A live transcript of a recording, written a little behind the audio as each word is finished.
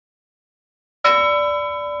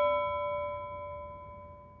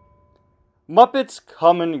Muppets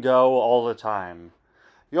come and go all the time.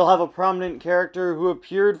 You'll have a prominent character who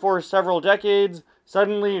appeared for several decades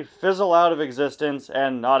suddenly fizzle out of existence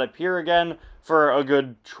and not appear again for a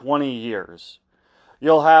good 20 years.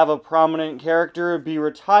 You'll have a prominent character be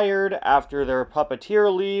retired after their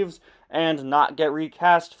puppeteer leaves and not get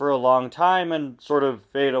recast for a long time and sort of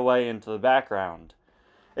fade away into the background.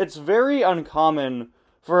 It's very uncommon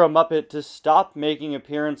for a Muppet to stop making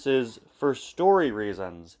appearances for story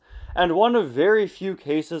reasons, and one of very few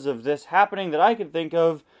cases of this happening that I can think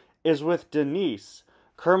of is with Denise,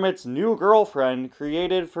 Kermit's new girlfriend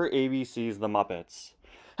created for ABC's The Muppets.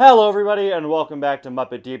 Hello everybody, and welcome back to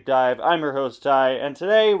Muppet Deep Dive. I'm your host Ty, and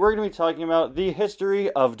today we're going to be talking about the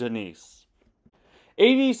history of Denise.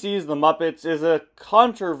 ABC's The Muppets is a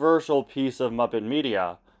controversial piece of Muppet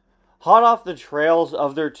media. Hot off the trails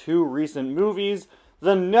of their two recent movies,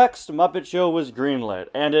 the next Muppet Show was greenlit,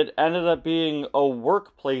 and it ended up being a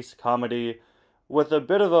workplace comedy with a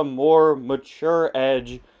bit of a more mature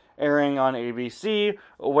edge airing on ABC,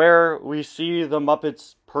 where we see the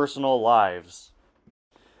Muppets' personal lives.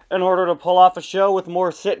 In order to pull off a show with more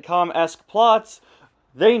sitcom-esque plots,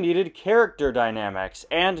 they needed character dynamics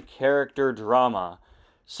and character drama.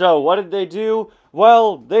 So what did they do?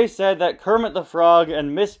 Well, they said that Kermit the Frog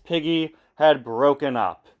and Miss Piggy had broken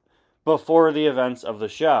up before the events of the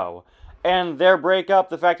show. And their breakup,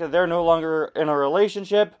 the fact that they're no longer in a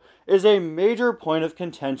relationship, is a major point of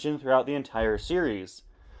contention throughout the entire series.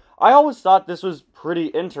 I always thought this was pretty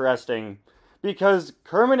interesting, because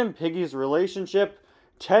Kermit and Piggy's relationship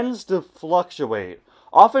tends to fluctuate.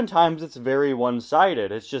 Oftentimes it's very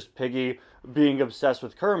one-sided. It's just Piggy being obsessed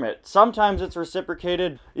with Kermit. Sometimes it's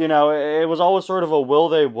reciprocated. You know, it was always sort of a will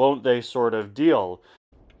they, won't they sort of deal.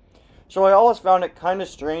 So I always found it kind of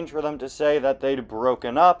strange for them to say that they'd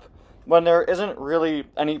broken up when there isn't really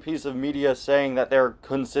any piece of media saying that they're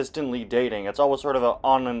consistently dating. It's always sort of an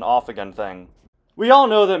on and off again thing. We all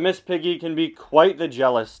know that Miss Piggy can be quite the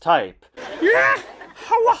jealous type. Yeah?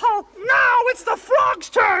 Well, now it's the frog's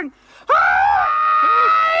turn!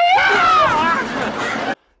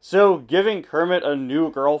 So giving Kermit a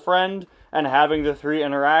new girlfriend and having the three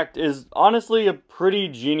interact is honestly a pretty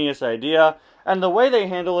genius idea, and the way they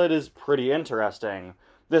handle it is pretty interesting.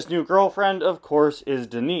 This new girlfriend, of course, is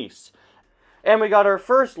Denise. And we got our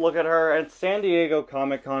first look at her at San Diego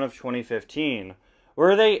Comic-Con of 2015,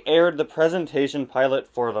 where they aired the presentation pilot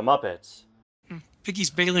for The Muppets.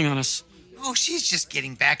 Piggy's bailing on us. Oh, she's just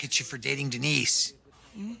getting back at you for dating Denise.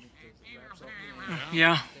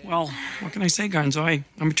 Yeah, well, what can I say, Gonzo?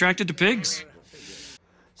 I'm attracted to pigs.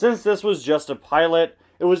 Since this was just a pilot,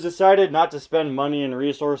 it was decided not to spend money and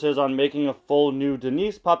resources on making a full new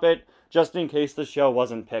Denise puppet, just in case the show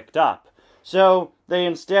wasn't picked up. So, they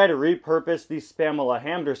instead repurposed the Spamela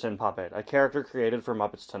Hamderson puppet, a character created for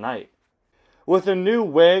Muppets Tonight. With a new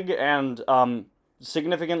wig and,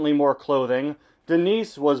 significantly more clothing,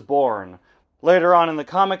 Denise was born. Later on in the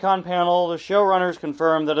Comic-Con panel, the showrunners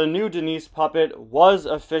confirmed that a new Denise puppet was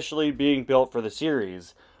officially being built for the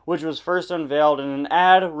series, which was first unveiled in an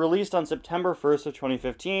ad released on September 1st of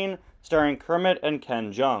 2015, starring Kermit and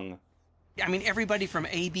Ken Jeong. I mean, everybody from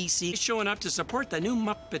ABC is showing up to support the new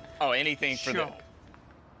Muppet Oh, anything for show.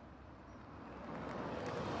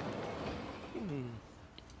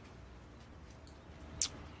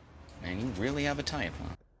 Man, you really have a type,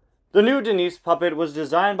 huh? The new Denise puppet was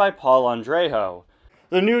designed by Paul Andrejo.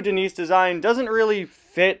 The new Denise design doesn't really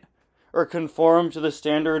fit or conform to the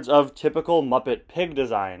standards of typical Muppet pig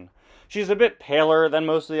design. She's a bit paler than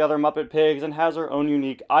most of the other Muppet pigs and has her own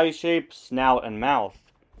unique eye shape, snout, and mouth.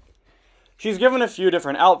 She's given a few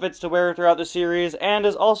different outfits to wear throughout the series, and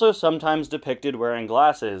is also sometimes depicted wearing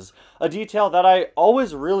glasses, a detail that I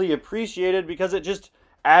always really appreciated because it just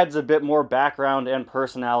adds a bit more background and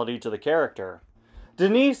personality to the character.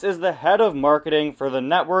 Denise is the head of marketing for the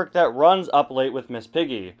network that runs Up Late with Miss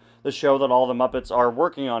Piggy, the show that all the Muppets are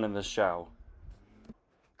working on in this show.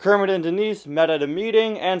 Kermit and Denise met at a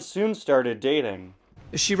meeting and soon started dating.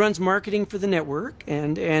 She runs marketing for the network,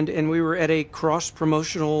 and we were at a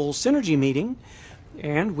cross-promotional synergy meeting,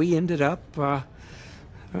 and we ended up,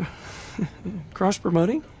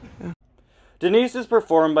 cross-promoting. Denise is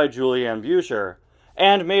performed by Julianne Buescher,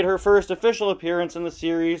 and made her first official appearance in the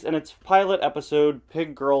series in its pilot episode,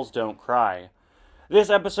 Pig Girls Don't Cry. This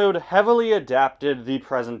episode heavily adapted the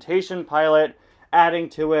presentation pilot, adding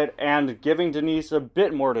to it and giving Denise a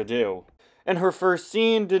bit more to do. In her first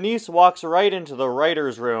scene, Denise walks right into the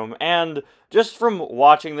writer's room, and just from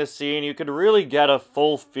watching this scene, you could really get a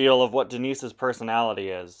full feel of what Denise's personality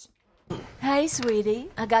is. Hey, sweetie,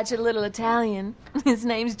 I got you a little Italian. His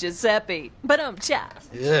name's Giuseppe, but I'm cha.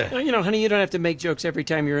 Ugh. Well, you know, honey, you don't have to make jokes every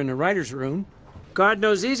time you're in the writer's room. God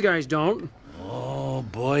knows these guys don't. Oh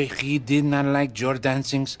boy, he did not like your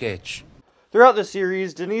dancing sketch. Throughout the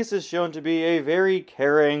series, Denise is shown to be a very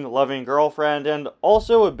caring, loving girlfriend and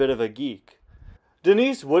also a bit of a geek.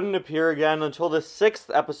 Denise wouldn't appear again until the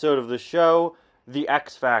 6th episode of the show, The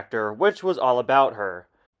X Factor, which was all about her.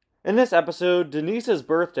 In this episode, Denise's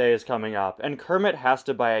birthday is coming up, and Kermit has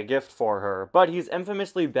to buy a gift for her, but he's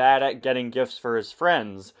infamously bad at getting gifts for his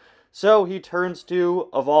friends, so he turns to,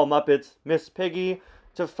 of all Muppets, Miss Piggy,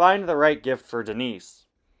 to find the right gift for Denise.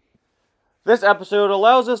 This episode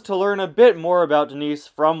allows us to learn a bit more about Denise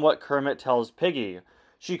from what Kermit tells Piggy.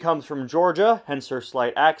 She comes from Georgia, hence her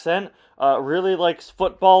slight accent, really likes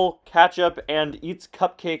football, ketchup, and eats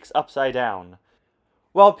cupcakes upside down.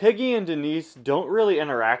 While Piggy and Denise don't really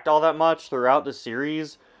interact all that much throughout the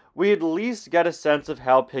series, we at least get a sense of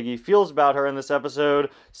how Piggy feels about her in this episode,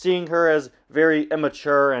 seeing her as very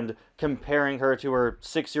immature and comparing her to her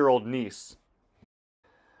 6-year-old niece.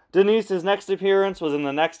 Denise's next appearance was in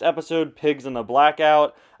the next episode, Pigs in the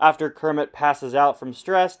Blackout. After Kermit passes out from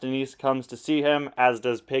stress, Denise comes to see him, as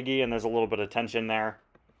does Piggy, and there's a little bit of tension there.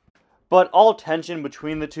 But all tension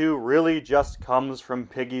between the two really just comes from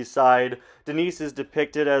Piggy's side. Denise is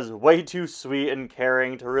depicted as way too sweet and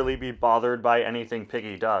caring to really be bothered by anything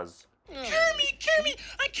Piggy does. Kermit,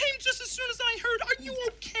 I came just as soon as I heard. Are you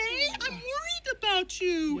okay? I'm worried about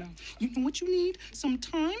you. Yeah. You know what you need? Some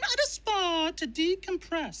time at a spa to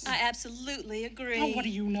decompress. I absolutely agree. Oh, what do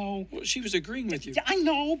you know? Well, she was agreeing with you. Yeah, I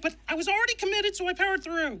know, but I was already committed, so I powered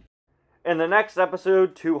through. In the next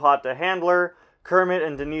episode, Too Hot to Handler, Kermit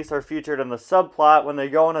and Denise are featured in the subplot when they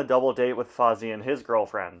go on a double date with Fozzie and his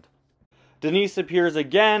girlfriend. Denise appears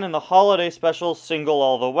again in the holiday special Single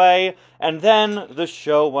All the Way, and then the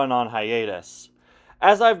show went on hiatus.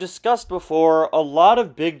 As I've discussed before, a lot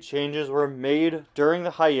of big changes were made during the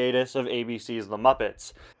hiatus of ABC's The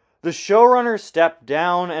Muppets. The showrunner stepped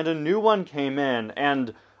down and a new one came in,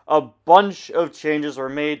 and a bunch of changes were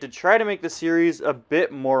made to try to make the series a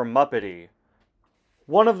bit more Muppety.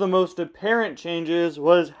 One of the most apparent changes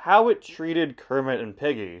was how it treated Kermit and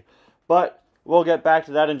Piggy, but we'll get back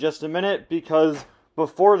to that in just a minute, because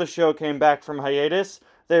before the show came back from hiatus,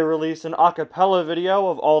 they released an a cappella video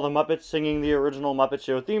of all the Muppets singing the original Muppet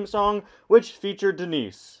Show theme song, which featured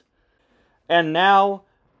Denise. And now,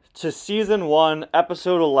 to Season 1,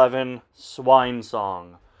 Episode 11, Swine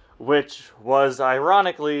Song, which was,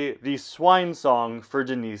 ironically, the swine song for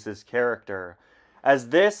Denise's character, as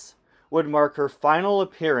this would mark her final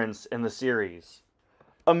appearance in the series.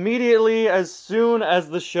 Immediately, as soon as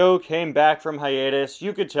the show came back from hiatus,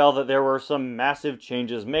 you could tell that there were some massive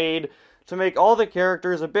changes made to make all the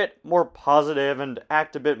characters a bit more positive and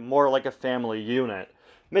act a bit more like a family unit.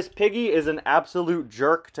 Miss Piggy is an absolute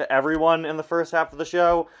jerk to everyone in the first half of the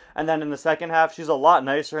show, and then in the second half she's a lot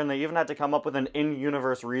nicer, and they even had to come up with an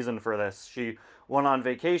in-universe reason for this. She went on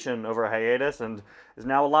vacation over hiatus and is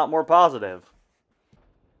now a lot more positive.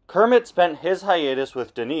 Kermit spent his hiatus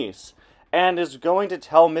with Denise, and is going to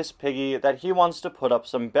tell Miss Piggy that he wants to put up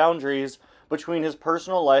some boundaries between his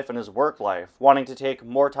personal life and his work life, wanting to take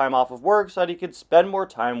more time off of work so that he could spend more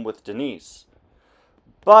time with Denise.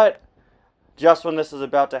 But just when this is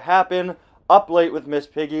about to happen, Up Late with Miss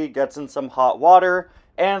Piggy gets in some hot water,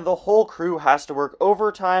 and the whole crew has to work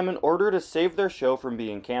overtime in order to save their show from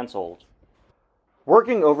being canceled.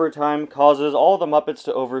 Working overtime causes all the Muppets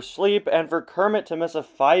to oversleep, and for Kermit to miss a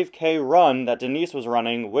 5K run that Denise was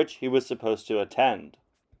running, which he was supposed to attend.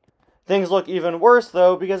 Things look even worse,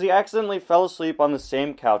 though, because he accidentally fell asleep on the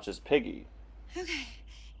same couch as Piggy. Okay,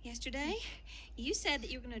 yesterday, you said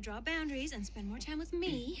that you were going to draw boundaries and spend more time with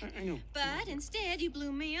me. I know. But instead, you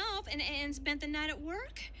blew me off and spent the night at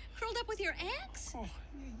work, curled up with your ex. Oh,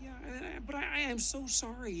 yeah, but I am so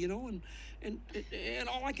sorry, you know, and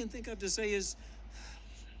all I can think of to say is,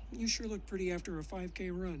 you sure look pretty after a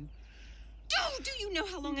 5K run. Oh, do you know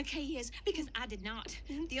how long a K is? Because I did not.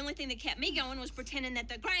 The only thing that kept me going was pretending that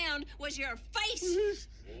the ground was your face.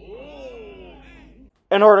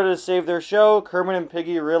 In order to save their show, Kermit and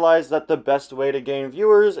Piggy realize that the best way to gain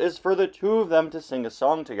viewers is for the two of them to sing a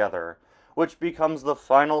song together, which becomes the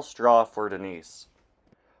final straw for Denise.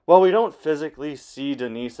 While we don't physically see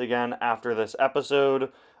Denise again after this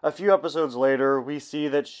episode, a few episodes later we see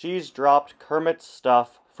that she's dropped Kermit's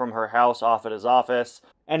stuff from her house off at his office,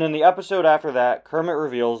 and in the episode after that, Kermit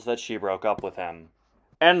reveals that she broke up with him.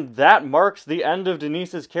 And that marks the end of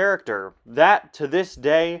Denise's character. That, to this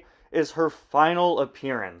day, is her final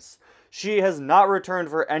appearance. She has not returned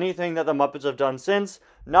for anything that the Muppets have done since,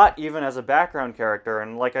 not even as a background character,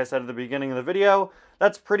 and like I said at the beginning of the video,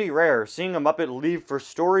 That's pretty rare, seeing a Muppet leave for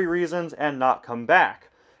story reasons and not come back.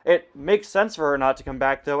 It makes sense for her not to come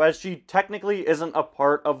back, though, as she technically isn't a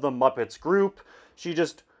part of the Muppets group. She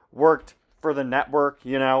just worked for the network,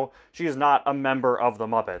 you know? She's not a member of the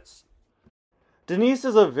Muppets. Denise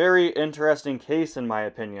is a very interesting case, in my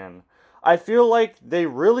opinion. I feel like they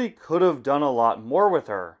really could have done a lot more with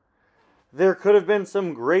her. There could have been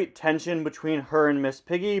some great tension between her and Miss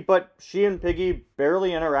Piggy, but she and Piggy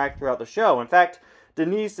barely interact throughout the show. In fact,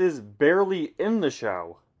 Denise is barely in the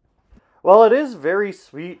show. While it is very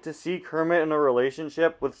sweet to see Kermit in a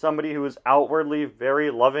relationship with somebody who is outwardly very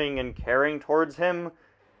loving and caring towards him,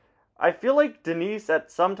 I feel like Denise at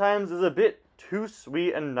sometimes is a bit too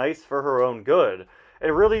sweet and nice for her own good. It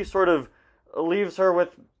really sort of leaves her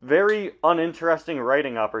with very uninteresting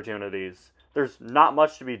writing opportunities. There's not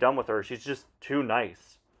much to be done with her. She's just too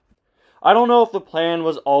nice. I don't know if the plan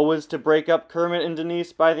was always to break up Kermit and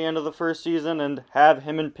Denise by the end of the first season and have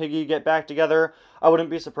him and Piggy get back together. I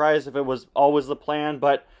wouldn't be surprised if it was always the plan,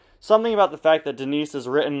 but something about the fact that Denise is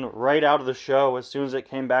written right out of the show as soon as it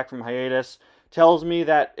came back from hiatus tells me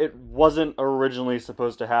that it wasn't originally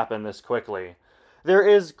supposed to happen this quickly. There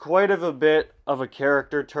is quite a bit of a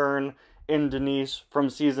character turn in Denise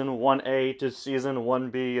from season 1A to season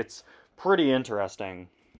 1B. It's pretty interesting.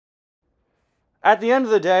 At the end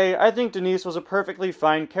of the day, I think Denise was a perfectly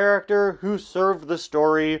fine character who served the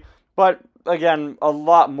story, but again, a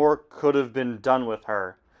lot more could have been done with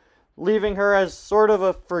her, leaving her as sort of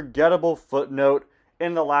a forgettable footnote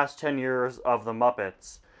in the last 10 years of the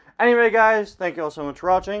Muppets. Anyway guys, thank you all so much for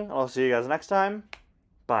watching. I'll see you guys next time.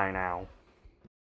 Bye now.